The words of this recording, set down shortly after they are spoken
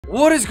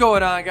What is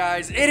going on,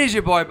 guys? It is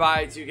your boy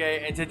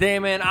By2K, and today,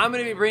 man, I'm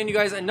going to be bringing you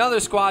guys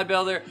another squad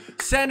builder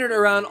centered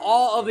around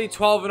all of the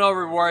 12-0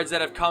 rewards that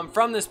have come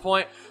from this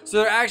point. So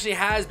there actually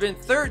has been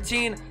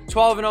 13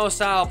 12-0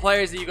 style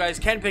players that you guys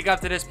can pick up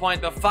to this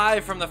point. The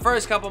 5 from the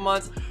first couple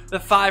months, the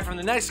 5 from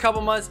the next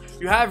couple months.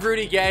 You have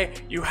Rudy Gay,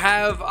 you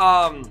have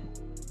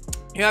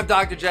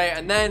Dr. J,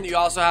 and then you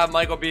also have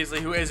Michael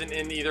Beasley, who isn't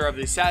in either of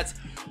these sets.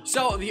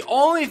 So the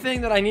only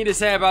thing that I need to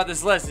say about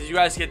this list is you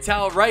guys can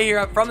tell right here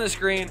up from the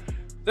screen,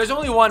 there's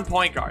only one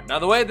point guard. Now,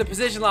 the way the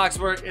position locks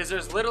work is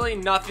there's literally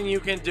nothing you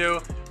can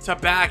do to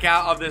back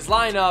out of this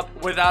lineup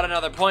without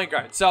another point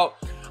guard. So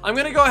I'm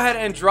going to go ahead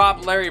and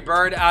drop Larry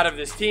Bird out of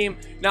this team.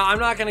 Now, I'm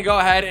not going to go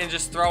ahead and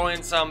just throw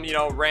in some,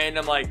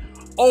 random, like,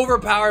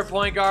 overpowered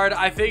point guard.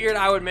 I figured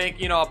I would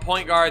make, a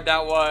point guard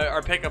that was,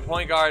 or pick a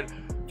point guard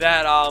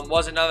that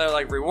was another,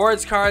 like,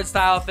 rewards card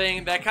style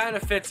thing that kind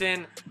of fits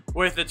in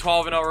with the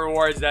 12-0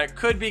 rewards that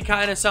could be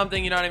kind of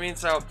something, you know what I mean?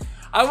 So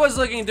I was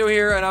looking through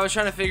here and I was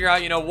trying to figure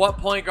out, what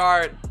point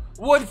guard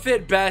would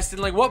fit best,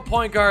 and like what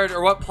point guard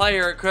or what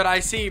player could I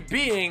see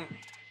being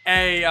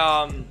a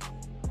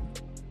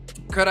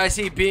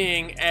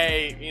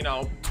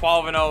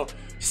 12-0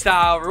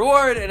 style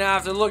reward. And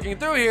after looking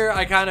through here,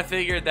 I kind of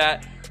figured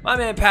that my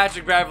man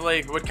Patrick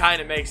Beverley would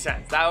kind of make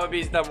sense. That would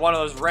be one of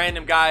those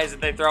random guys that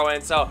they throw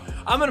in. So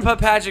I'm going to put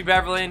Patrick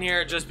Beverley in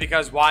here just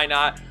because why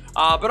not?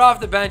 But off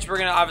the bench, we're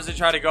going to obviously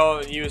try to go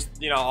and use,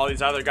 all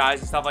these other guys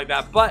and stuff like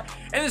that. But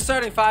in the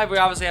starting 5, we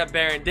obviously have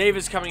Baron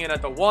Davis coming in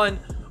at the 1,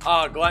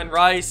 Glenn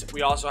Rice.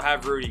 We also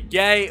have Rudy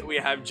Gay. We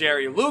have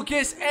Jerry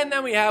Lucas. And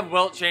then we have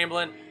Wilt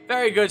Chamberlain.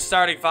 Very good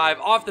starting 5.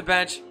 Off the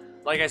bench,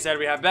 like I said,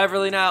 we have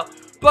Beverly now.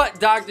 But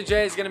Dr.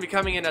 J is going to be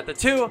coming in at the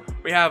 2.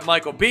 We have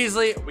Michael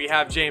Beasley. We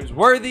have James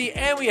Worthy.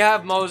 And we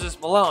have Moses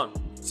Malone.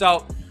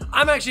 So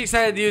I'm actually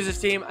excited to use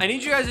this team. I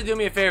need you guys to do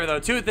me a favor, though.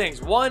 2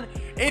 things. 1,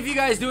 if you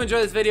guys do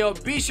enjoy this video,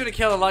 be sure to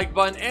kill the like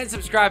button and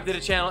subscribe to the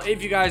channel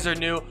if you guys are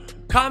new.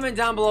 Comment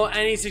down below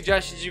any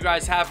suggestions you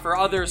guys have for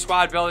other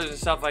squad builders and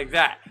stuff like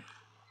that.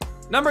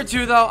 Number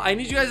 2, though, I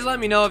need you guys to let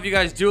me know if you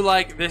guys do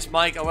like this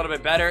mic a little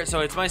bit better. So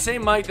it's my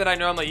same mic that I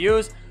normally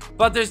use,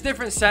 but there's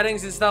different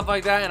settings and stuff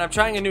like that, and I'm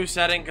trying a new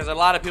setting because a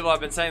lot of people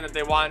have been saying that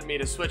they want me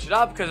to switch it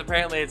up because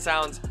apparently it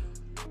sounds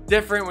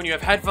different when you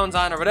have headphones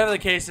on or whatever the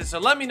case is. So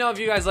let me know if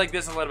you guys like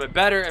this a little bit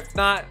better. If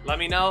not, let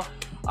me know.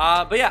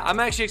 But yeah, I'm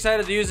actually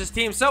excited to use this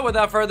team. So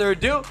without further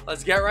ado,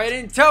 let's get right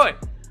into it.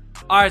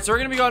 Alright, so we're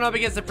going to be going up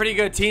against a pretty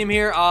good team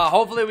here.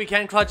 Hopefully we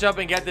can clutch up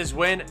and get this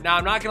win. Now,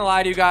 I'm not going to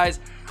lie to you guys.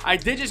 I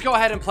did just go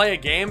ahead and play a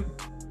game.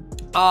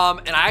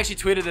 And I actually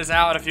tweeted this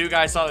out. If you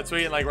guys saw the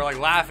tweet and we're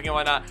laughing and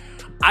whatnot.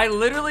 I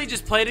literally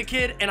just played a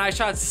kid and I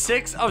shot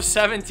 6 of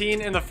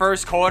 17 in the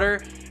first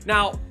quarter.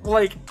 Now,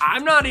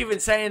 I'm not even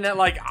saying that,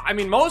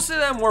 most of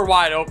them were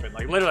wide open.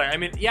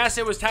 Literally, yes,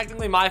 it was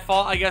technically my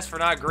fault, I guess, for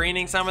not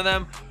greening some of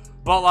them.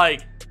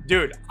 But,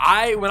 dude,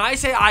 when I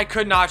say I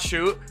could not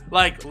shoot,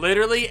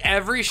 literally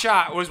every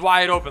shot was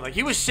wide open.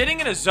 He was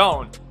sitting in a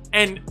zone,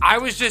 and I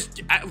was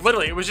just,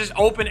 literally, it was just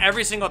open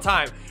every single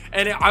time.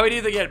 And I would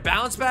either get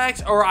bounce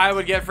backs or I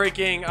would get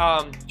freaking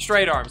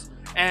straight arms.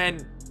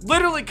 And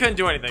literally couldn't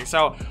do anything.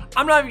 So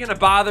I'm not even gonna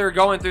bother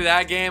going through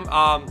that game.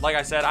 Like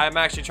I said, I'm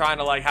actually trying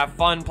to have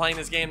fun playing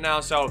this game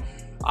now. So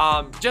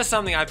just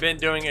something I've been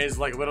doing is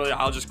literally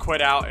I'll just quit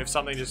out if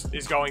something just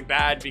is going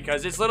bad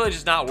because it's literally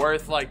just not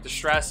worth the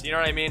stress, you know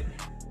what I mean?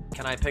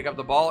 Can I pick up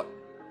the ball?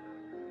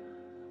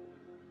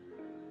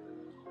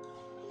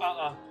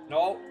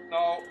 No.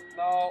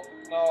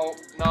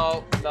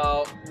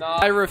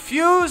 I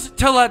refuse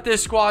to let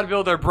this squad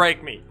builder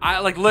break me.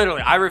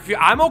 Literally, I refuse.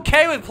 I'm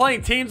okay with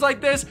playing teams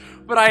like this,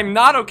 but I'm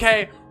not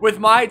okay with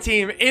my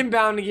team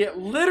inbounding it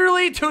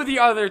literally to the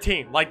other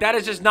team. That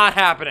is just not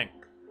happening.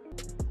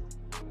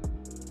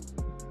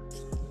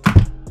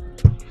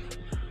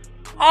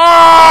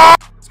 Oh!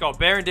 Let's go,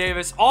 Baron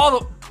Davis.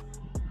 Let's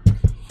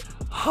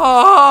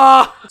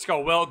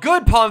go, Will.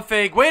 Good pump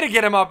fake. Way to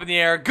get him up in the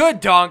air. Good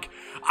dunk.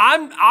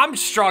 I'm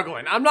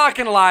struggling. I'm not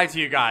gonna lie to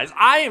you guys.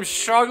 I am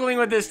struggling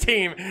with this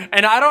team,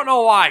 and I don't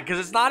know why. Because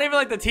it's not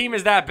even the team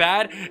is that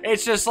bad.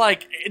 It's just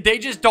they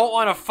just don't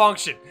want to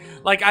function.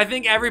 I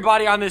think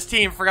everybody on this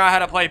team forgot how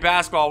to play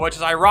basketball, which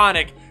is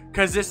ironic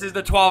because this is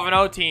the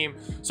 12-0 team.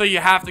 So you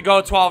have to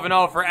go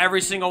 12-0 for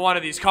every single one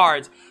of these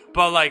cards.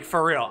 But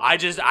for real, I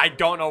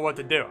don't know what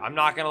to do. I'm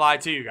not gonna lie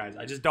to you guys.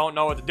 I just don't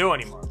know what to do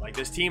anymore.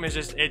 This team is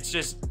it's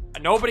just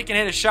nobody can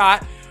hit a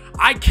shot.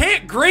 I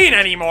can't green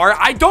anymore.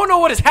 I don't know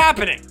what is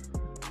happening.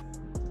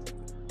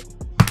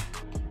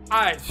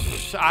 I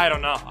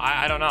don't know.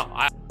 I don't know.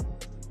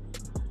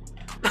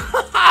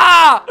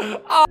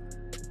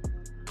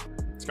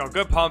 Let's go.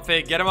 Good pump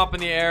fake. Get him up in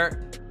the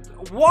air.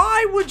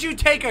 Why would you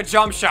take a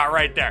jump shot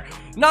right there?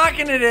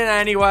 Knocking it in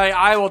anyway.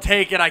 I will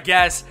take it, I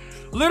guess.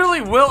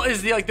 Literally, Will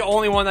is the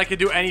only one that could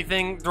do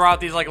anything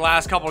throughout these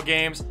last couple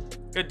games.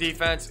 Good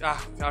defense.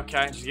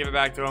 Okay, just give it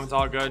back to him. It's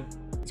all good.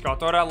 Let's go.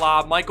 Throw that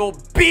lob. Michael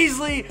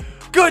Beasley.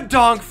 Good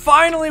dunk.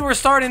 Finally, we're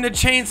starting to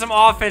chain some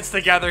offense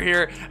together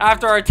here.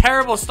 After our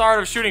terrible start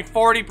of shooting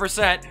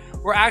 40%,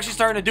 we're actually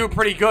starting to do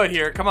pretty good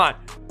here. Come on.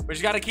 We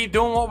just got to keep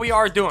doing what we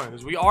are doing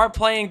because we are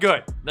playing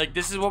good. Like,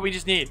 this is what we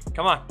just need.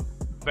 Come on.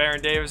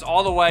 Baron Davis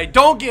all the way.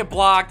 Don't get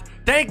blocked.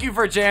 Thank you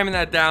for jamming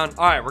that down.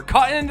 All right, we're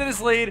cutting into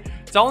this lead.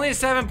 It's only a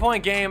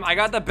 7-point game. I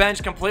got the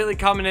bench completely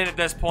coming in at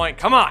this point.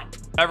 Come on.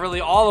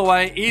 Beverly all the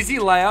way. Easy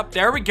layup.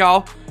 There we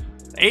go.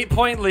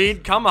 8-point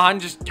lead. Come on.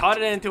 Just cut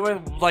it into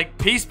it like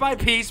piece by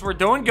piece. We're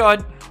doing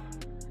good.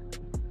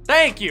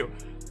 Thank you.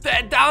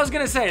 I was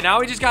going to say, now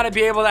we just got to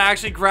be able to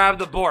actually grab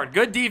the board.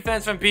 Good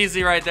defense from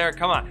Beasley right there.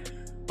 Come on.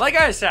 Like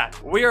I said,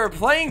 we are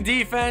playing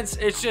defense.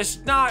 It's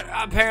just not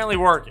apparently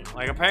working.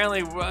 Like,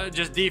 apparently,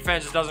 just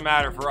defense just doesn't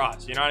matter for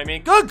us. You know what I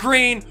mean? Good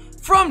green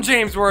from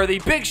James Worthy.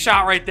 Big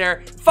shot right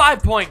there.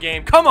 5-point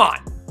game. Come on.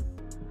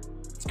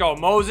 Let's go,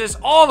 Moses.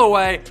 All the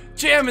way.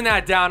 Jamming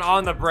that down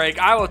on the break.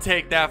 I will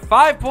take that.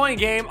 5-point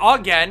game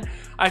again.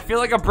 I feel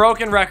like a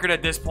broken record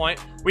at this point.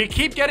 We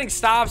keep getting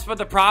stops, but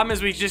the problem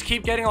is we just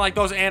keep getting, like,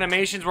 those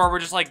animations where we're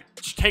just, like,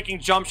 taking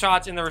jump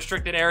shots in the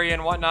restricted area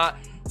and whatnot.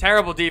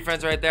 Terrible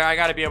defense right there. I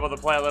got to be able to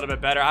play a little bit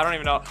better. I don't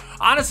even know.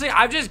 Honestly,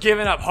 I've just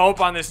given up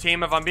hope on this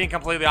team, if I'm being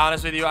completely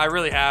honest with you. I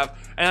really have.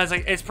 And it's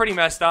like, it's pretty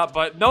messed up,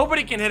 but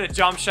nobody can hit a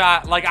jump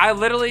shot. Like, I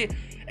literally,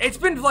 it's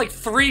been like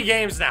 3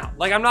 games now.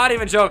 Like, I'm not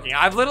even joking.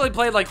 I've literally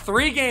played like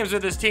 3 games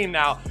with this team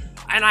now,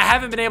 and I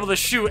haven't been able to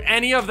shoot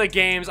any of the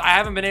games. I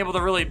haven't been able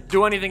to really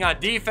do anything on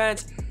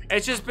defense.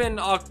 It's just been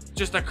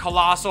just a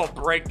colossal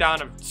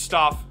breakdown of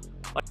stuff.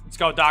 Let's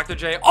go, Dr.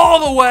 J.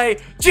 All the way.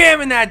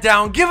 Jamming that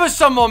down. Give us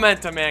some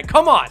momentum, man.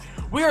 Come on.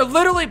 We are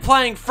literally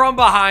playing from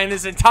behind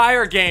this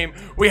entire game.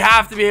 We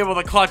have to be able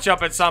to clutch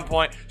up at some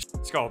point.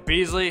 Let's go,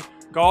 Beasley.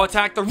 Go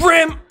attack the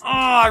rim. Oh,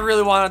 I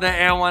really wanted that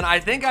and one. I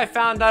think I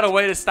found out a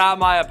way to stop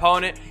my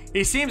opponent.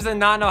 He seems to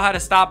not know how to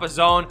stop a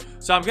zone.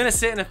 So I'm going to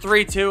sit in a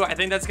 3-2. I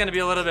think that's going to be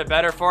a little bit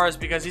better for us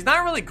because he's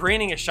not really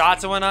greening his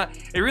shots and whatnot.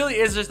 It really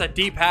is just a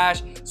deep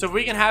hash. So if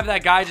we can have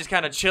that guy just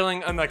kind of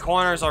chilling in the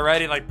corners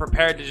already, like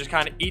prepared to just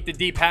kind of eat the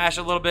deep hash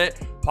a little bit.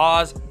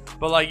 Pause.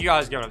 But like, you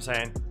guys get what I'm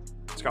saying.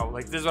 Let's go.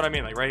 Like, this is what I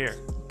mean. Like, right here.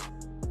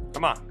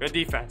 Come on. Good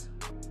defense.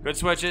 Good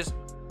switches.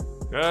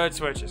 Good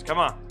switches. Come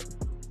on.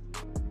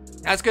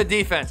 That's good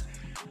defense.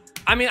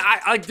 I mean,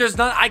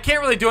 I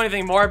can't really do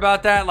anything more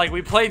about that. Like,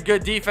 we played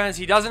good defense.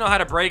 He doesn't know how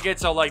to break it.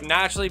 So, like,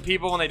 naturally,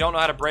 people, when they don't know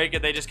how to break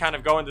it, they just kind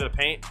of go into the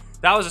paint.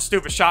 That was a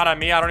stupid shot on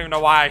me. I don't even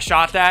know why I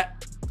shot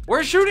that.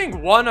 We're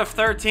shooting 1 of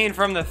 13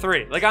 from the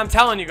 3. Like, I'm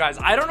telling you guys,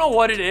 I don't know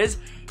what it is.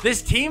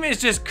 This team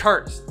is just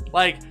cursed.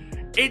 Like,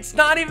 it's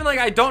not even like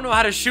I don't know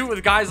how to shoot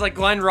with guys like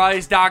Glenn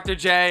Rice, Dr.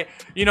 J,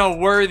 you know,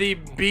 Worthy,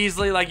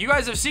 Beasley. Like, you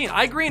guys have seen,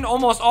 I green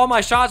almost all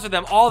my shots with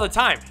them all the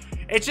time.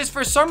 It's just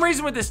for some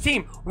reason with this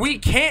team, we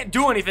can't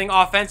do anything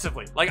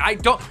offensively. Like,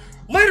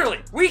 literally,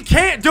 we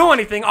can't do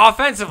anything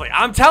offensively.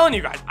 I'm telling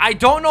you guys, I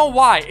don't know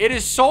why. It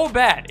is so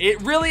bad.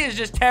 It really is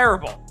just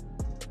terrible.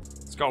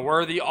 Let's go,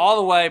 Worthy all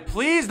the way.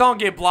 Please don't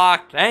get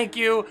blocked. Thank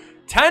you.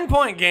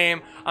 10-point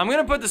game. I'm going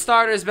to put the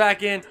starters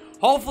back in.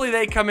 Hopefully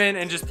they come in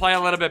and just play a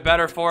little bit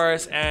better for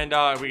us, and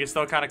we can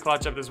still kind of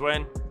clutch up this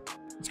win.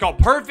 Let's go.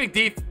 Perfect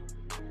defense.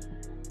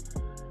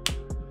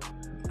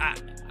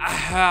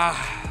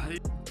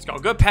 Let's go.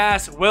 Good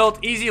pass.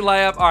 Wilt. Easy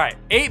layup. All right.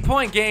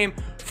 8-point game.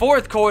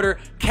 4th quarter.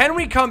 Can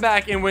we come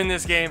back and win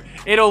this game?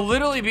 It'll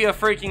literally be a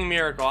freaking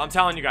miracle. I'm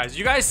telling you guys.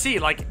 You guys see,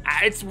 like,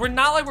 we're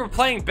not like we're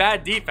playing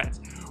bad defense.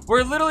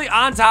 We're literally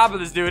on top of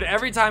this dude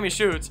every time he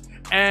shoots,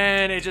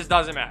 and it just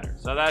doesn't matter.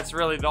 So that's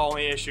really the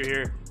only issue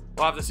here.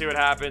 We'll have to see what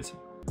happens.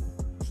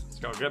 Let's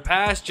go. Good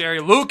pass. Jerry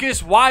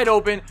Lucas wide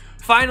open.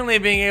 Finally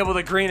being able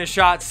to green a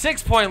shot.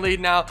 6-point lead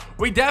now.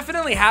 We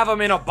definitely have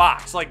him in a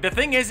box. Like, the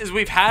thing is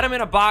we've had him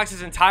in a box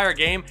this entire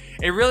game.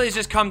 It really has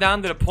just come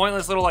down to the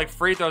pointless little, like,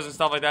 free throws and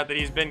stuff like that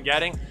he's been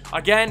getting.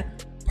 Again,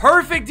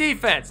 perfect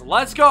defense.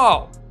 Let's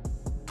go.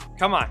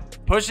 Come on.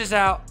 Push this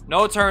out.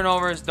 No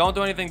turnovers. Don't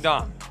do anything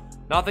dumb.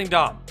 Nothing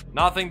dumb.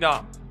 Nothing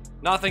dumb.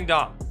 Nothing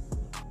dumb.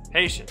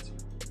 Patience.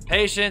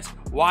 Patience.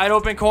 Wide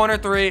open corner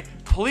 3.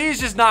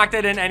 Please just knock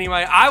that in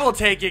anyway. I will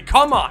take it.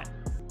 Come on.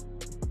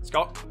 Let's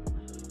go.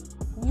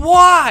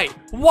 Why?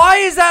 Why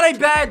is that a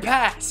bad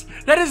pass?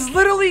 That is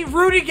literally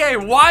Rudy Gay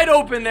wide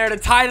open there to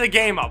tie the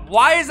game up.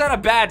 Why is that a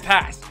bad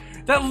pass?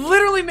 That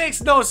literally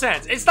makes no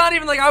sense. It's not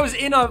even like I was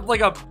in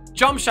a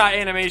jump shot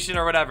animation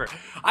or whatever.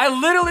 I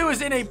literally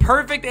was in a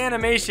perfect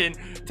animation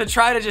to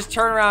try to just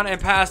turn around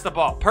and pass the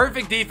ball.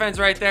 Perfect defense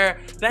right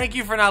there. Thank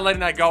you for not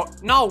letting that go.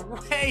 No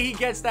way he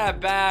gets that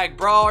bag,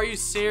 bro. Are you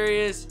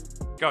serious?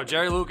 Go,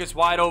 Jerry Lucas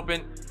wide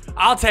open.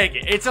 I'll take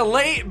it. It's a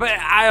late, but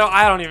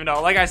I don't even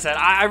know. Like I said,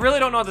 I really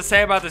don't know what to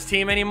say about this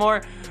team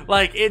anymore.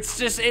 Like,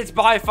 it's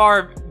by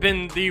far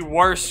been the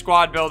worst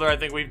squad builder I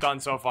think we've done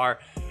so far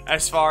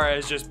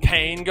as just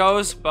pain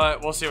goes,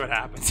 but we'll see what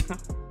happens.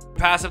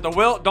 Pass up to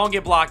Wilt. Don't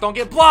get blocked. Don't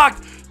get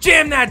blocked.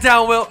 Jam that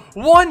down, Wilt.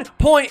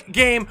 1-point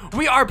game.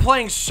 We are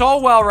playing so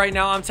well right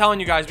now. I'm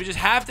telling you guys, we just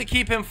have to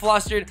keep him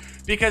flustered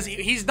because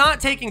he's not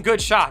taking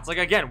good shots. Like,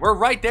 again, we're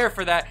right there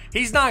for that.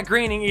 He's not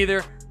greening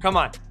either. Come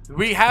on.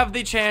 We have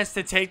the chance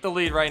to take the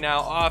lead right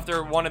now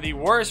after one of the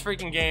worst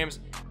freaking games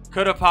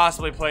could have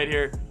possibly played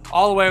here.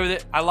 All the way with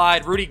it. I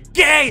lied. Rudy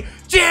Gay,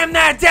 jam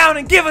that down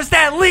and give us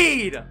that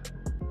lead.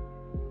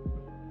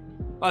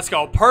 Let's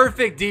go.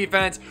 Perfect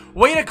defense.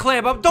 Way to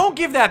clamp up. Don't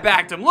give that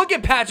back to him. Look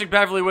at Patrick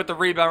Beverley with the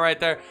rebound right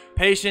there.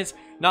 Patience.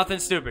 Nothing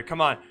stupid. Come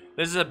on.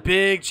 This is a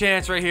big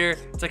chance right here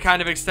to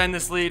kind of extend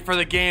this lead for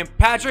the game.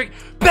 Patrick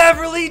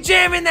Beverley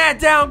jamming that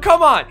down.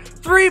 Come on.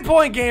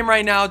 3-point game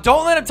right now.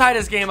 Don't let him tie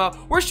this game up.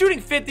 We're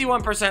shooting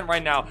 51%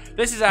 right now.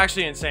 This is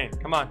actually insane.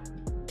 Come on.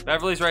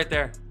 Beverley's right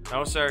there.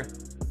 No, sir.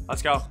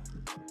 Let's go.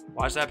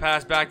 Watch that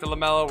pass back to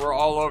LaMelo. We're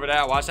all over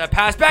that. Watch that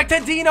pass back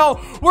to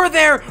Dino. We're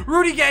there.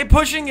 Rudy Gay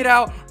pushing it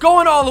out.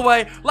 Going all the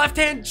way. Left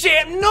hand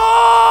jam.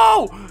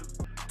 No!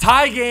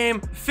 Tie game.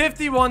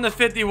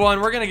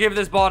 51-51. We're going to give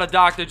this ball to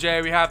Dr.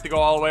 J. We have to go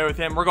all the way with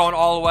him. We're going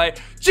all the way.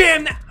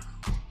 Jam.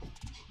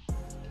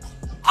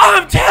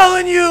 I'm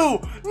telling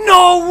you.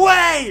 No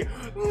way.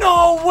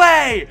 No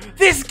way.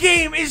 This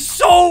game is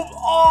so...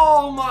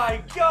 Oh,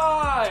 my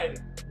God.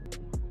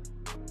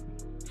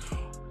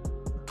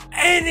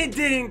 And it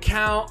didn't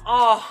count.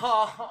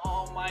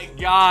 Oh my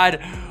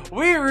God.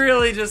 We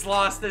really just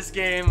lost this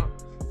game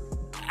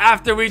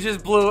after we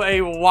just blew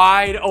a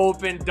wide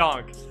open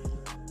dunk.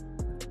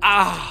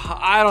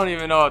 I don't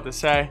even know what to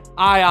say.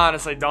 I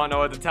honestly don't know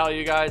what to tell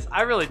you guys.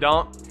 I really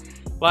don't.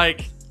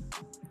 Like,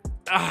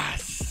 I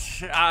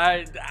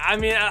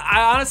mean,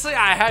 I honestly,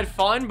 I had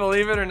fun,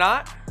 believe it or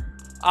not.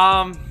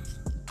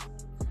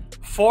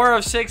 4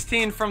 of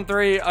 16 from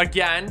 3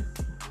 again.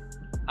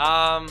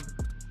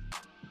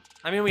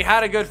 I mean, we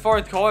had a good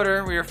fourth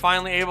quarter. We were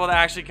finally able to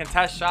actually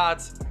contest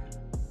shots.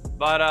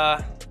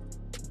 But,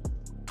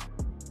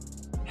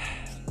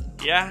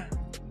 yeah.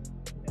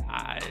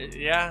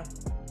 Yeah.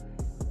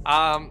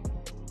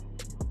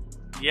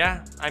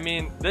 Yeah. I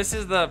mean, this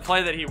is the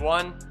play that he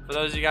won, for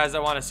those of you guys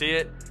that want to see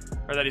it,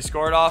 or that he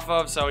scored off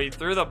of. So he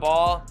threw the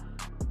ball,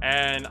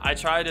 and I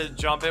tried to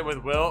jump it with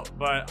Wilt,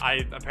 but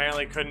I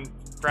apparently couldn't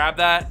grab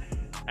that.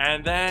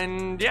 And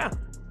then, yeah.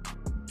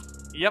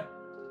 Yep.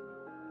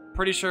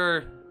 Pretty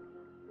sure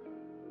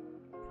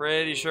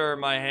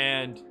my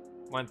hand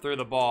went through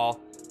the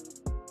ball.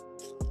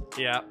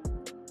 Yeah,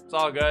 it's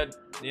all good,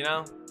 you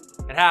know,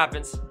 it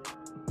happens.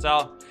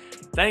 So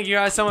thank you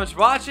guys so much for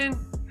watching.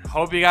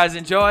 Hope you guys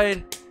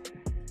enjoyed.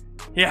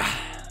 Yeah,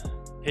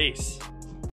 peace.